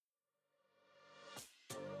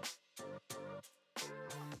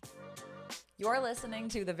You're listening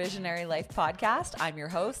to the Visionary Life Podcast. I'm your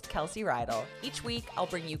host, Kelsey Rydell. Each week, I'll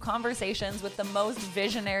bring you conversations with the most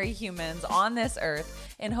visionary humans on this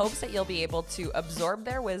earth in hopes that you'll be able to absorb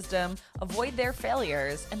their wisdom, avoid their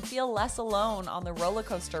failures, and feel less alone on the roller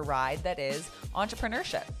coaster ride that is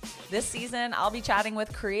entrepreneurship. This season, I'll be chatting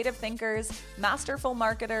with creative thinkers, masterful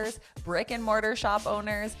marketers, brick and mortar shop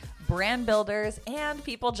owners, brand builders, and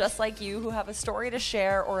people just like you who have a story to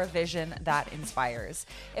share or a vision that inspires.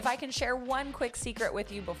 If I can share one quick secret with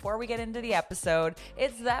you before we get into the episode,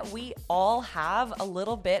 it's that we all have a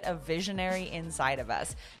little bit of visionary inside of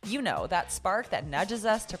us. You know, that spark that nudges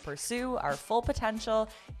us to pursue our full potential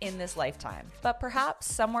in this lifetime. But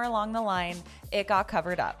perhaps somewhere along the line, it got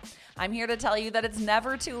covered up. I'm here to tell you that it's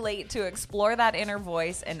never too late to explore that inner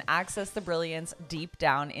voice and access the brilliance deep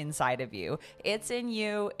down inside of you. It's in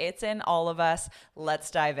you. It's in all of us.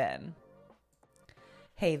 Let's dive in.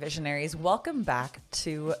 Hey, visionaries, welcome back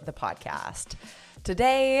to the podcast.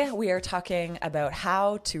 Today, we are talking about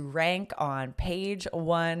how to rank on page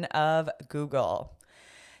 1 of Google.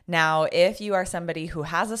 Now, if you are somebody who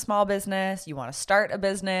has a small business, you want to start a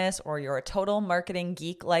business, or you're a total marketing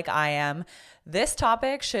geek like I am, this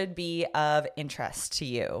topic should be of interest to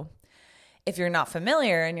you. If you're not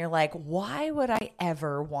familiar and you're like, why would I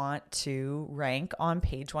ever want to rank on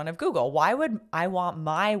page 1 of Google? Why would I want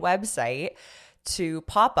my website to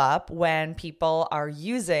pop up when people are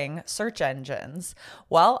using search engines?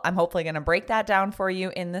 Well, I'm hopefully going to break that down for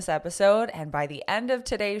you in this episode. And by the end of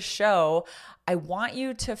today's show, I want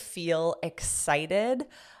you to feel excited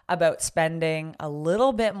about spending a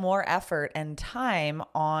little bit more effort and time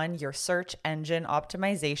on your search engine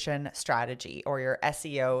optimization strategy or your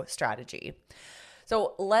SEO strategy.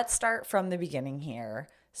 So let's start from the beginning here.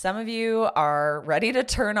 Some of you are ready to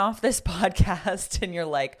turn off this podcast and you're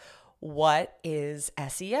like, what is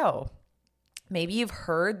SEO? Maybe you've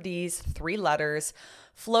heard these 3 letters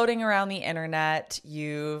floating around the internet.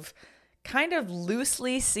 You've kind of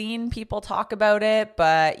loosely seen people talk about it,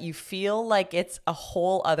 but you feel like it's a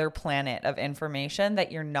whole other planet of information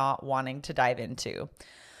that you're not wanting to dive into.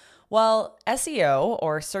 Well, SEO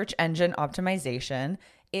or search engine optimization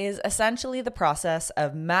is essentially the process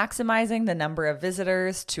of maximizing the number of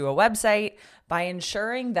visitors to a website by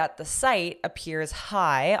ensuring that the site appears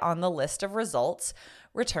high on the list of results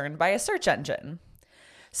returned by a search engine.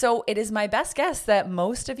 So it is my best guess that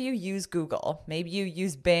most of you use Google. Maybe you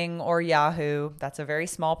use Bing or Yahoo. That's a very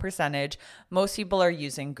small percentage. Most people are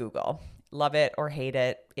using Google. Love it or hate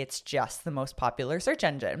it, it's just the most popular search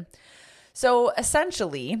engine. So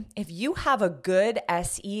essentially, if you have a good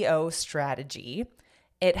SEO strategy,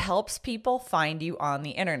 it helps people find you on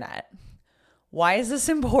the internet. Why is this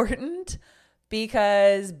important?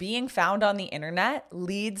 Because being found on the internet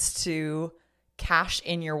leads to cash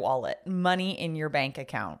in your wallet, money in your bank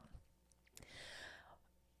account.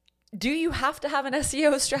 Do you have to have an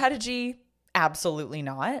SEO strategy? Absolutely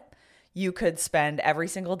not. You could spend every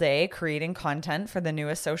single day creating content for the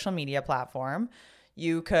newest social media platform.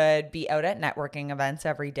 You could be out at networking events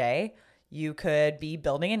every day. You could be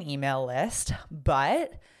building an email list,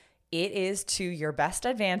 but it is to your best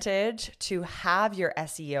advantage to have your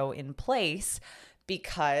SEO in place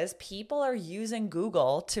because people are using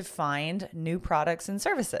Google to find new products and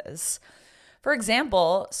services. For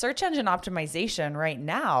example, search engine optimization right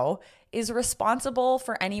now is responsible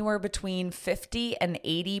for anywhere between 50 and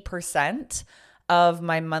 80% of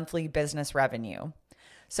my monthly business revenue.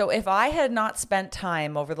 So if I had not spent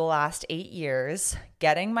time over the last 8 years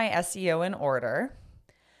getting my SEO in order,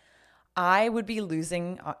 I would be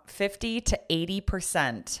losing 50 to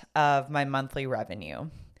 80% of my monthly revenue.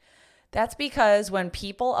 That's because when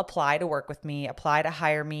people apply to work with me, apply to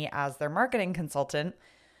hire me as their marketing consultant,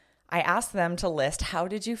 I ask them to list, how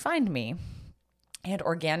did you find me? And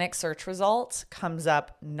organic search results comes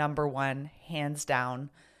up number 1, hands down,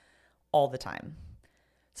 all the time.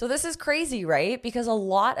 So this is crazy, right? Because a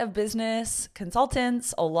lot of business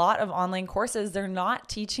consultants, a lot of online courses, they're not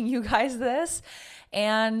teaching you guys this.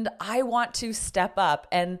 And I want to step up.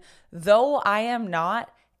 And though I am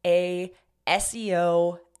not a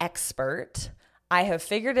SEO expert, I have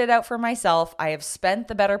figured it out for myself. I have spent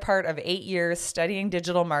the better part of 8 years studying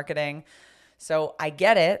digital marketing. So I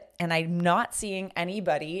get it. And I'm not seeing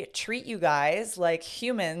anybody treat you guys like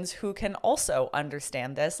humans who can also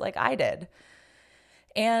understand this like I did.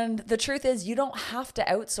 And the truth is, you don't have to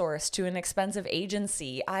outsource to an expensive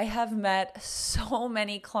agency. I have met so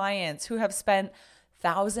many clients who have spent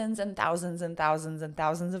thousands and thousands and thousands and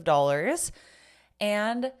thousands of dollars,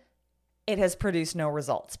 and it has produced no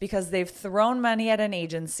results because they've thrown money at an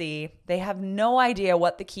agency. They have no idea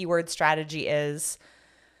what the keyword strategy is.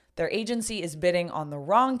 Their agency is bidding on the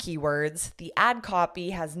wrong keywords. The ad copy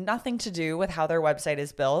has nothing to do with how their website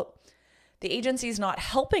is built. The agency is not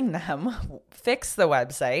helping them fix the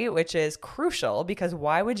website, which is crucial because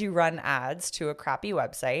why would you run ads to a crappy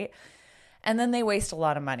website? And then they waste a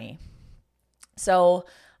lot of money. So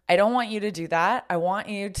I don't want you to do that. I want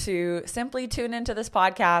you to simply tune into this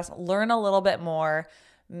podcast, learn a little bit more,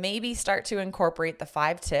 maybe start to incorporate the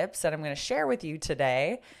 5 tips that I'm going to share with you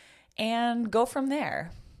today and go from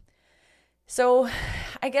there. So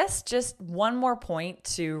I guess just one more point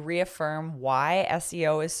to reaffirm why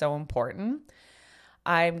SEO is so important.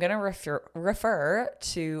 I'm going to refer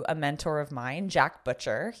to a mentor of mine, Jack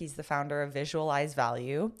Butcher. He's the founder of Visualize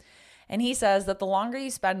Value. And he says that the longer you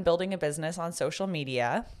spend building a business on social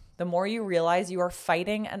media, the more you realize you are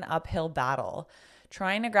fighting an uphill battle,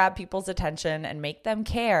 trying to grab people's attention and make them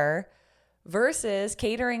care versus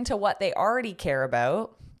catering to what they already care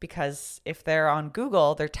about. Because if they're on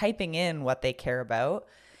Google, they're typing in what they care about.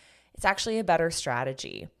 It's actually a better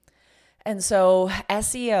strategy. And so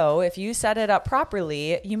SEO, if you set it up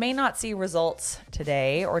properly, you may not see results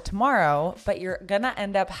today or tomorrow, but you're going to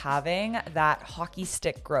end up having that hockey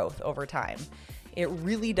stick growth over time. It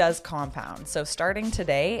really does compound. So starting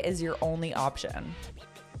today is your only option.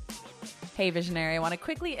 Hey Visionary, I want to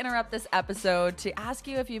quickly interrupt this episode to ask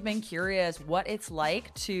you if you've been curious what it's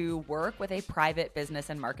like to work with a private business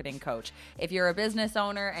and marketing coach. If you're a business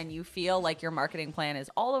owner and you feel like your marketing plan is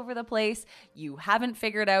all over the place, you haven't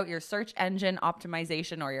figured out your search engine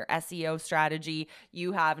optimization or your SEO strategy,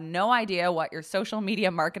 you have no idea what your social media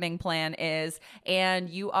marketing plan is, and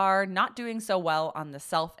you are not doing so well on the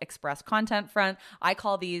self-expressed content front. I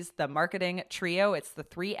call these the marketing trio. It's the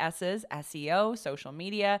 3 S's: SEO, social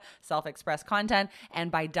media, self-expressed content. And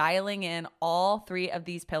by dialing in all 3 of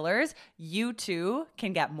these pillars, you too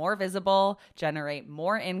can get more visible, generate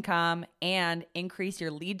more income, and increase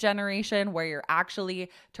your lead generation where you're actually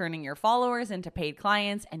turning your followers into paid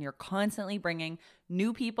clients and you're constantly bringing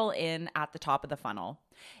new people in at the top of the funnel.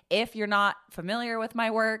 If you're not familiar with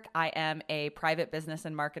my work, I am a private business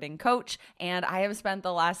and marketing coach, and I have spent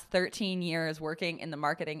the last 13 years working in the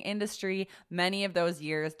marketing industry, many of those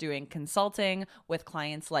years doing consulting with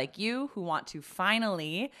clients like you who want to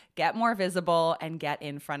finally get more visible and get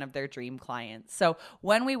in front of their dream clients. So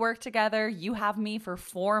when we work together, you have me for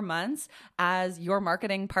 4 months as your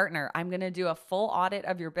marketing partner. I'm going to do a full audit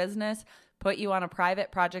of your business, put you on a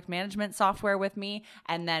private project management software with me,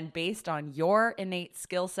 and then based on your innate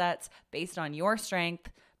skill sets, based on your strength,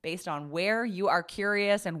 based on where you are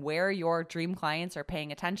curious and where your dream clients are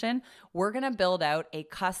paying attention, we're going to build out a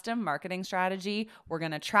custom marketing strategy. We're going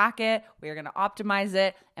to track it. We're going to optimize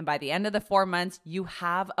it. And by the end of the 4 months, you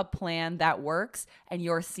have a plan that works and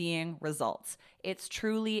you're seeing results. It's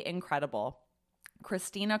truly incredible.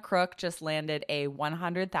 Christina Crook just landed a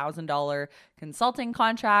 $100,000 consulting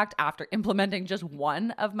contract after implementing just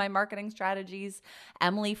one of my marketing strategies.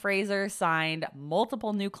 Emily Fraser signed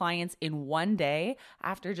multiple new clients in one day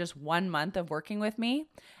after just 1 month of working with me.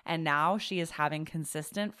 And now she is having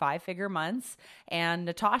consistent 5-figure months. And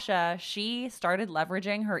Natasha, she started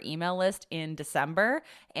leveraging her email list in December.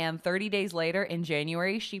 And 30 days later in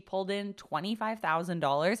January, she pulled in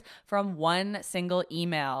 $25,000 from one single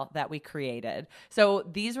email that we created. So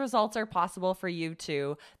these results are possible for you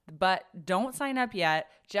too, but don't sign up yet.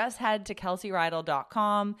 Just head to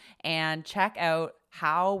kelseyrydell.com and check out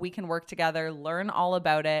how we can work together, learn all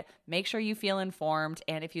about it, make sure you feel informed.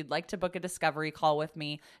 And if you'd like to book a discovery call with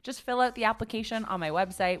me, just fill out the application on my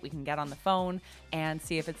website. We can get on the phone and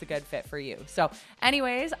see if it's a good fit for you. So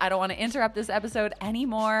anyways, I don't want to interrupt this episode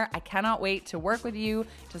anymore. I cannot wait to work with you,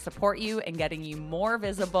 to support you in getting you more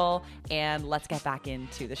visible. And let's get back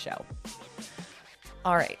into the show.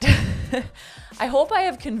 All right. I hope I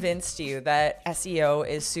have convinced you that SEO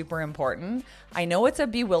is super important. I know it's a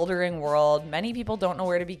bewildering world. Many people don't know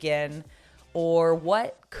where to begin or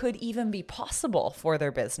what could even be possible for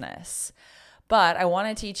their business. But I want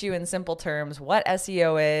to teach you in simple terms what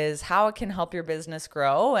SEO is, how it can help your business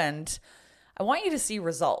grow, and I want you to see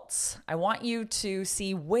results. I want you to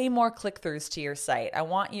see way more click-throughs to your site. I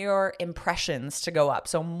want your impressions to go up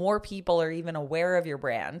so more people are even aware of your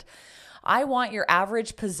brand. I want your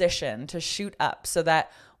average position to shoot up so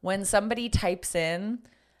that when somebody types in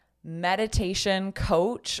meditation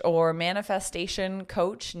coach or manifestation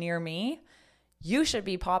coach near me, you should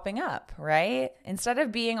be popping up, right? Instead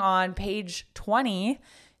of being on page 20,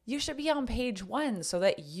 you should be on page 1 so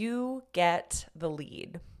that you get the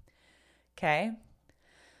lead. Okay?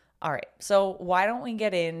 All right, so why don't we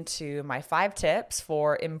get into my 5 tips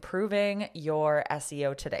for improving your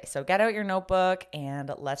SEO today? So get out your notebook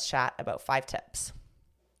and let's chat about 5 tips.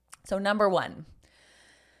 So number 1,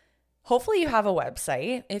 Hopefully you have a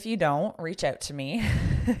website. If you don't, reach out to me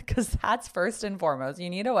because that's first and foremost. You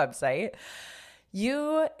need a website.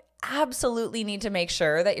 You absolutely need to make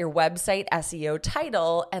sure that your website SEO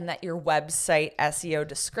title and that your website SEO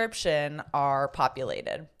description are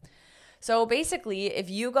populated. So basically,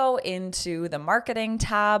 if you go into the marketing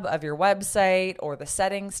tab of your website or the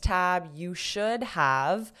settings tab, you should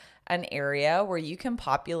have an area where you can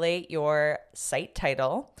populate your site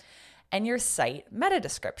title and your site meta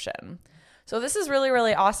description. So this is really,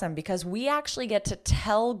 really awesome because we actually get to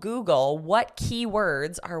tell Google what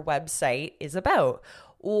keywords our website is about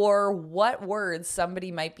or what words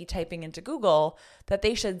somebody might be typing into Google that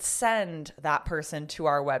they should send that person to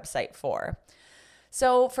our website for.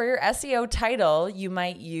 So for your SEO title, you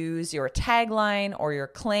might use your tagline or your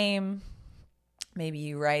claim. Maybe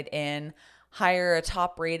you write in, hire a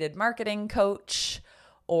top-rated marketing coach,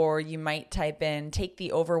 or you might type in, take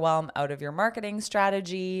the overwhelm out of your marketing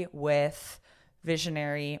strategy with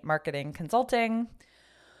visionary marketing consulting.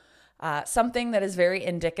 Something that is very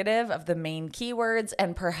indicative of the main keywords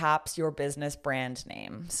and perhaps your business brand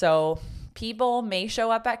name. So people may show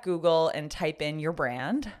up at Google and type in your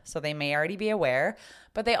brand, so they may already be aware,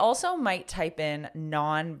 but they also might type in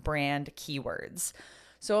non-brand keywords.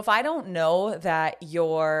 So if I don't know that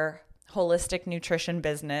your holistic nutrition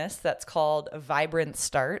business that's called Vibrant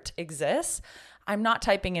Start exists, I'm not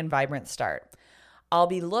typing in Vibrant Start. I'll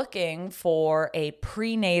be looking for a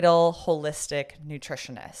prenatal holistic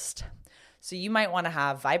nutritionist. So you might want to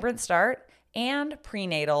have Vibrant Start and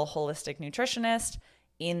prenatal holistic nutritionist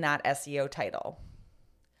in that SEO title.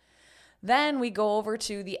 Then we go over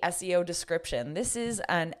to the SEO description. This is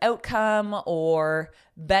an outcome or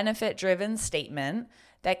benefit-driven statement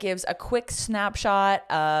that gives a quick snapshot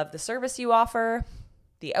of the service you offer,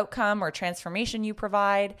 the outcome or transformation you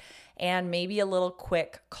provide, and maybe a little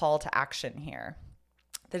quick call to action here.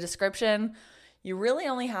 The description, you really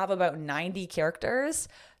only have about 90 characters.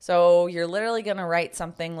 So you're literally going to write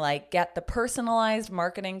something like, get the personalized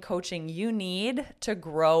marketing coaching you need to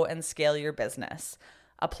grow and scale your business.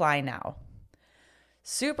 Apply now.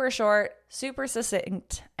 Super short, super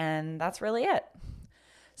succinct, and that's really it.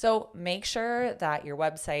 So make sure that your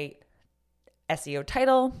website SEO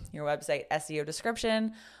title, your website SEO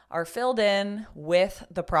description are filled in with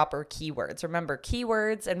the proper keywords. Remember,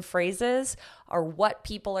 keywords and phrases are what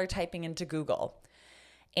people are typing into Google.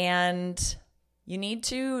 And you need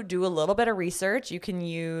to do a little bit of research. You can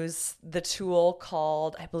use the tool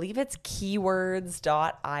called, I believe it's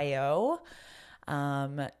keywords.io.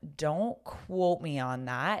 Don't quote me on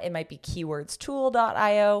that. It might be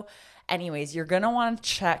keywordstool.io. Anyways, you're going to want to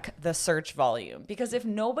check the search volume because if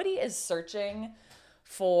nobody is searching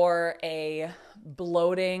for a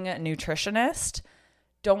bloating nutritionist,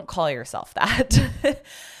 don't call yourself that.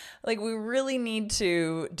 Like, we really need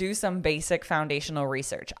to do some basic foundational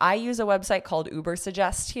research. I use a website called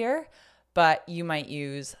Ubersuggest here, but you might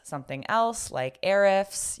use something else like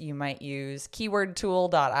Ahrefs. You might use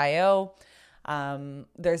keywordtool.io.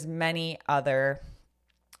 There's many other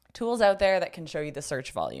tools out there that can show you the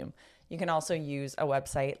search volume. You can also use a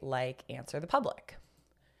website like Answer the Public.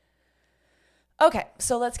 Okay,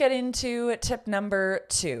 so let's get into tip number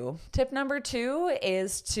 2. Tip number 2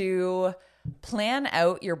 is to plan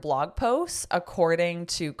out your blog posts according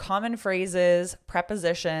to common phrases,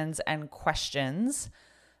 prepositions, and questions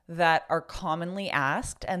that are commonly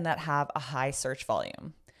asked and that have a high search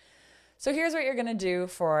volume. So here's what you're going to do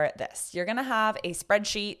for this. You're going to have a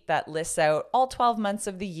spreadsheet that lists out all 12 months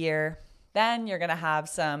of the year. Then you're going to have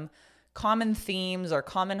some common themes or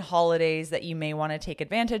common holidays that you may want to take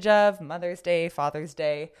advantage of. Mother's Day, Father's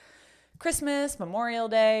Day, Christmas, Memorial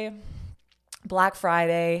Day, Black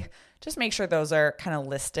Friday. Just make sure those are kind of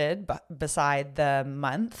listed beside the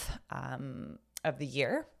month of the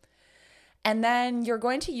year. And then you're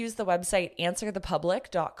going to use the website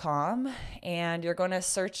answerthepublic.com and you're going to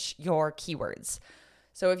search your keywords.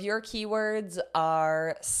 So if your keywords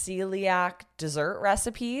are celiac dessert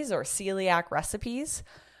recipes or celiac recipes,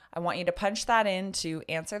 I want you to punch that into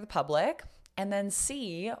Answer the Public and then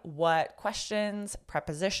see what questions,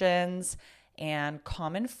 prepositions, and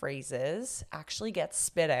common phrases actually get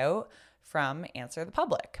spit out from Answer the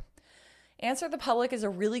Public. Answer the Public is a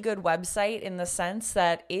really good website in the sense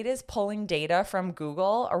that it is pulling data from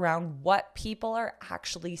Google around what people are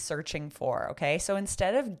actually searching for, okay? So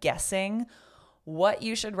instead of guessing what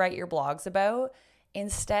you should write your blogs about,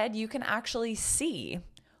 instead you can actually see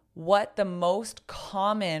what the most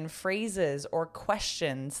common phrases or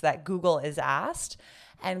questions that Google is asked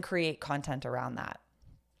and create content around that.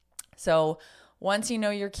 So Once you know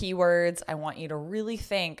your keywords, I want you to really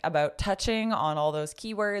think about touching on all those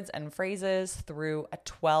keywords and phrases through a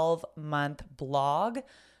 12-month blog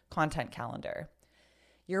content calendar.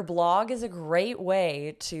 Your blog is a great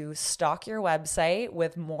way to stock your website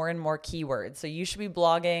with more and more keywords. So you should be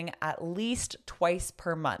blogging at least twice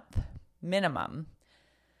per month, minimum.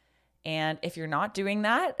 And if you're not doing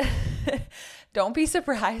that, don't be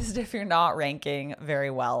surprised if you're not ranking very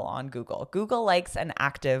well on Google. Google likes an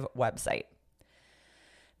active website.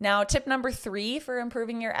 Now, tip number 3 for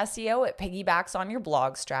improving your SEO, it piggybacks on your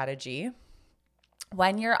blog strategy.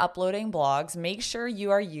 When you're uploading blogs, make sure you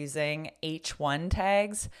are using H1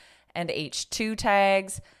 tags and H2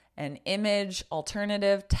 tags and image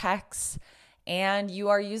alternative text, and you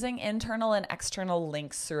are using internal and external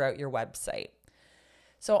links throughout your website.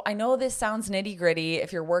 So I know this sounds nitty gritty.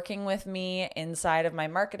 If you're working with me inside of my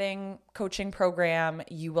marketing coaching program,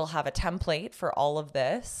 you will have a template for all of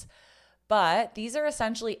this. But these are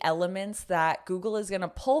essentially elements that Google is going to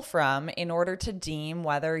pull from in order to deem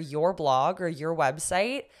whether your blog or your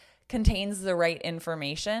website contains the right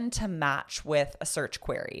information to match with a search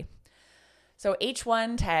query. So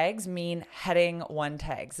H1 tags mean heading 1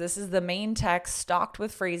 tags. This is the main text stocked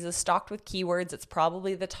with phrases, stocked with keywords. It's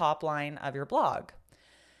probably the top line of your blog.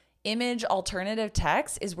 Image alternative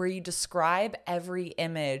text is where you describe every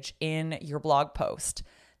image in your blog post.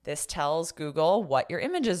 This tells Google what your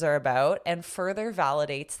images are about and further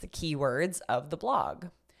validates the keywords of the blog.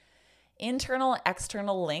 Internal and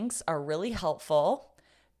external links are really helpful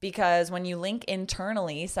because when you link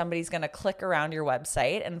internally, somebody's going to click around your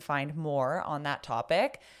website and find more on that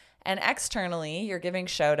topic. And externally, you're giving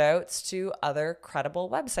shout outs to other credible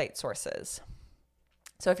website sources.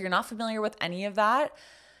 So if you're not familiar with any of that,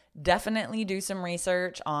 definitely do some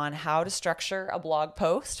research on how to structure a blog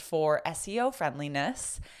post for SEO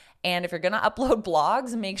friendliness. And if you're going to upload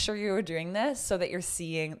blogs, make sure you're doing this so that you're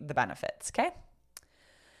seeing the benefits, okay?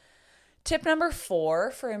 Tip number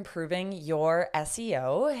 4 for improving your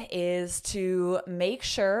SEO is to make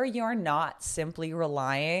sure you're not simply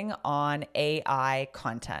relying on AI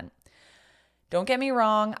content. Don't get me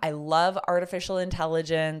wrong, I love artificial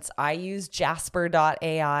intelligence. I use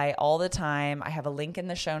Jasper.ai all the time. I have a link in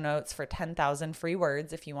the show notes for 10,000 free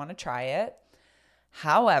words if you want to try it.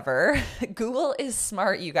 However, Google is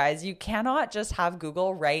smart, you guys. You cannot just have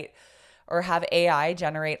Google write or have AI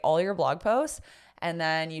generate all your blog posts and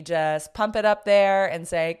then you just pump it up there and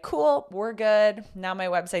say, cool, we're good. Now my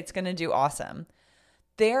website's going to do awesome.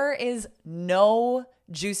 There is no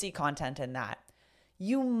juicy content in that.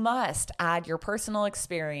 You must add your personal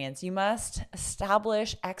experience. You must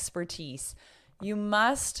establish expertise. You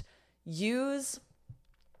must use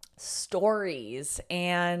stories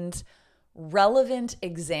and relevant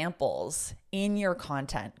examples in your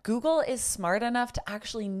content. Google is smart enough to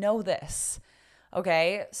actually know this.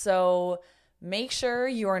 Okay, so make sure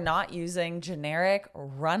you are not using generic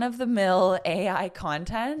run-of-the-mill AI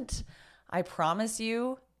content. I promise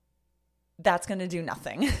you, that's going to do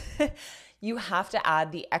nothing. You have to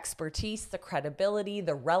add the expertise, the credibility,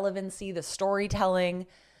 the relevancy, the storytelling.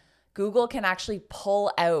 Google can actually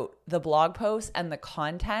pull out the blog posts and the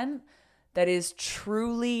content that is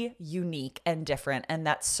truly unique and different and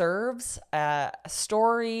that serves a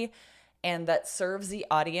story and that serves the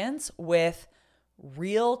audience with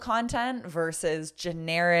real content versus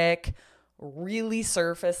generic, really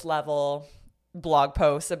surface level blog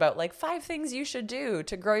posts about like 5 things you should do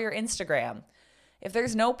to grow your Instagram. If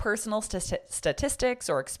there's no personal statistics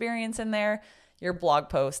or experience in there, your blog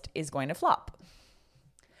post is going to flop.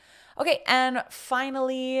 Okay, and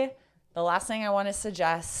finally, the last thing I want to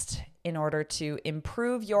suggest in order to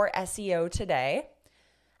improve your SEO today,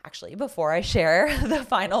 actually, before I share the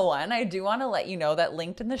final one, I do want to let you know that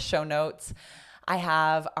linked in the show notes, I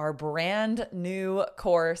have our brand new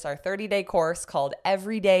course, our 30-day course called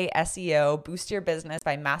Everyday SEO, Boost Your Business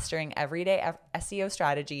by Mastering Everyday SEO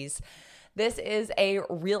Strategies. This is a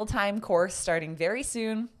real-time course starting very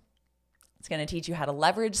soon. It's going to teach you how to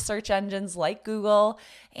leverage search engines like Google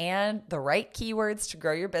and the right keywords to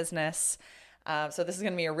grow your business. So this is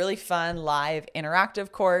going to be a really fun, live,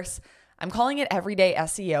 interactive course. I'm calling it Everyday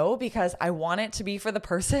SEO because I want it to be for the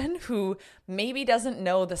person who maybe doesn't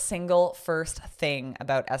know the single first thing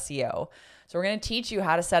about SEO. So we're going to teach you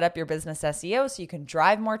how to set up your business SEO so you can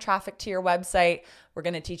drive more traffic to your website. We're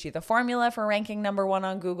going to teach you the formula for ranking number 1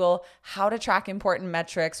 on Google, how to track important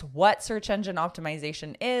metrics, what search engine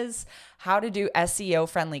optimization is, how to do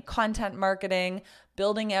SEO-friendly content marketing,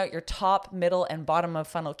 building out your top, middle, and bottom of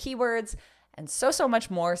funnel keywords, and so much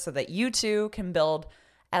more so that you too can build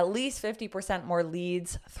at least 50% more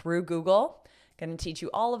leads through Google. going to teach you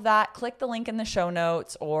all of that. Click the link in the show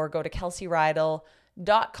notes or go to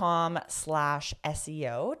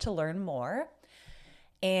kelseyrydle.com/SEO to learn more.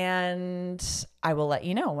 And I will let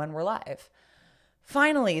you know when we're live.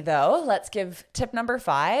 Finally, though, let's give tip number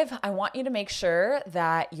 5. I want you to make sure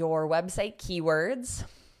that your website keywords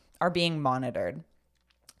are being monitored.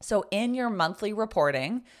 So in your monthly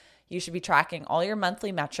reporting, you should be tracking all your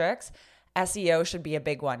monthly metrics. SEO should be a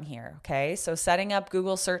big one here, okay? So setting up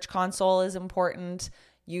Google Search Console is important.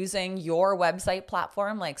 Using your website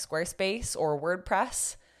platform like Squarespace or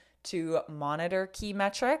WordPress to monitor key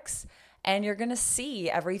metrics. And you're going to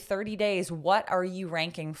see every 30 days, what are you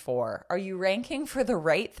ranking for? Are you ranking for the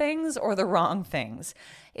right things or the wrong things?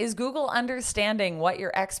 Is Google understanding what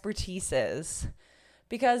your expertise is?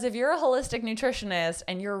 Because if you're a holistic nutritionist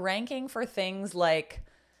and you're ranking for things like,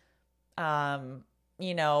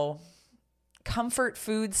 comfort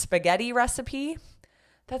food spaghetti recipe,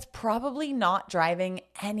 that's probably not driving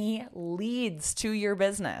any leads to your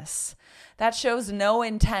business. That shows no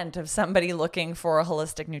intent of somebody looking for a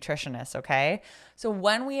holistic nutritionist, okay? So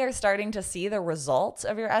when we are starting to see the results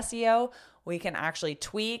of your SEO, we can actually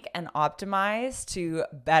tweak and optimize to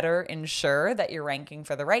better ensure that you're ranking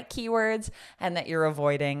for the right keywords and that you're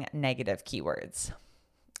avoiding negative keywords.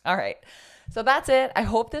 All right. So that's it. I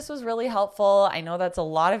hope this was really helpful. I know that's a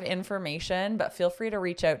lot of information, but feel free to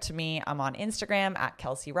reach out to me. I'm on Instagram at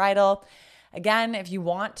Kelsey Rydle. Again, if you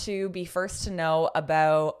want to be first to know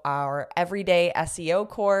about our everyday SEO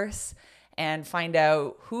course and find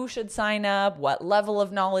out who should sign up, what level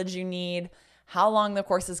of knowledge you need, how long the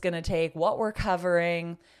course is going to take, what we're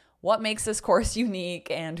covering, what makes this course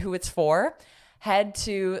unique, and who it's for, head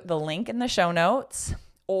to the link in the show notes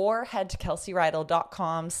or head to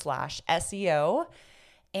kelseyrydle.com/SEO,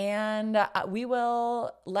 and we will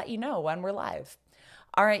let you know when we're live.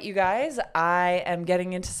 All right, you guys, I am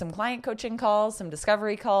getting into some client coaching calls, some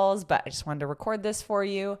discovery calls, but I just wanted to record this for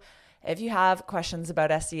you. If you have questions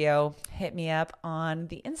about SEO, hit me up on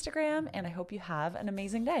the Instagram, and I hope you have an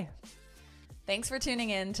amazing day. Thanks for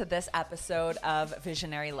tuning in to this episode of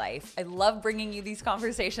Visionary Life. I love bringing you these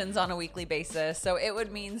conversations on a weekly basis, so it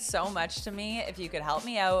would mean so much to me if you could help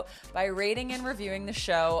me out by rating and reviewing the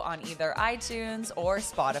show on either iTunes or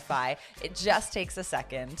Spotify. It just takes a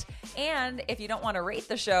second. And if you don't want to rate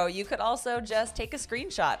the show, you could also just take a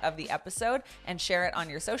screenshot of the episode and share it on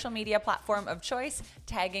your social media platform of choice,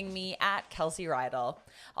 tagging me at Kelsey Rydle.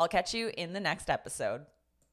 I'll catch you in the next episode.